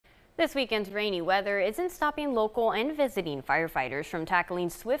This weekend's rainy weather isn't stopping local and visiting firefighters from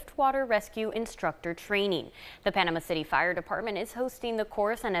tackling swiftwater rescue instructor training. The Panama City Fire Department is hosting the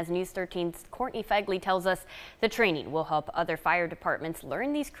course, and as News 13's Courtney Fegley tells us, the training will help other fire departments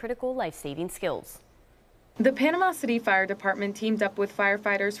learn these critical life-saving skills. The Panama City Fire Department teamed up with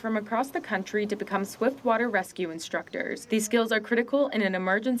firefighters from across the country to become swiftwater rescue instructors. These skills are critical in an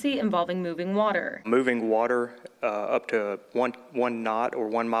emergency involving moving water. Moving water up to one knot or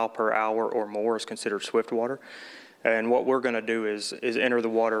 1 mile per hour or more is considered swiftwater. And what we're going to do is enter the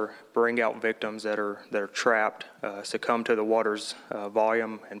water, bring out victims that are trapped, succumb to the water's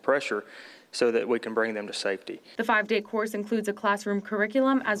volume and pressure, so that we can bring them to safety. The 5-day course includes a classroom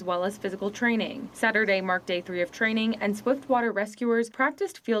curriculum as well as physical training. Saturday marked day 3 of training, and swiftwater rescuers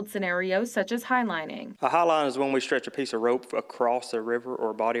practiced field scenarios such as highlining. A highline is when we stretch a piece of rope across a river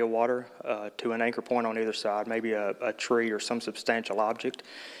or body of water to an anchor point on either side, maybe a tree or some substantial object.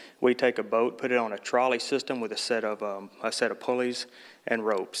 We take a boat, put it on a trolley system with a set of pulleys and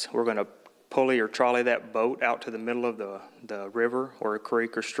ropes. We're going to pulley or trolley that boat out to the middle of the river or a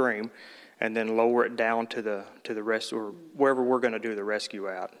creek or stream, and then lower it down to the rest, or wherever we're going to do the rescue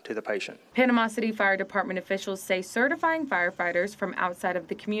at, to the patient. Panama City Fire Department officials say certifying firefighters from outside of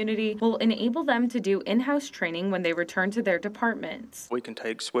the community will enable them to do in-house training when they return to their departments. We can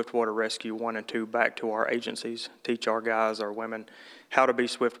take Swiftwater Rescue 1 and 2 back to our agencies, teach our guys, our women, how to be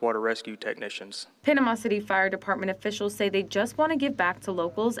swiftwater rescue technicians. Panama City Fire Department officials say they just want to give back to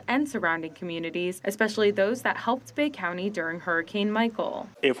locals and surrounding communities, especially those that helped Bay County during Hurricane Michael.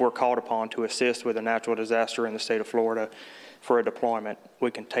 If we're called upon to assist with a natural disaster in the state of Florida for a deployment, we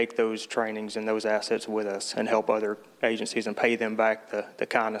can take those trainings and those assets with us and help other agencies and pay them back the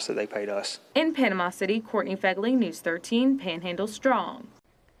kindness that they paid us. In Panama City, Courtney Fegley, News 13, Panhandle Strong.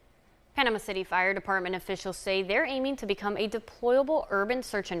 Panama City Fire Department officials say they're aiming to become a deployable urban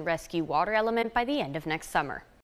search and rescue water element by the end of next summer.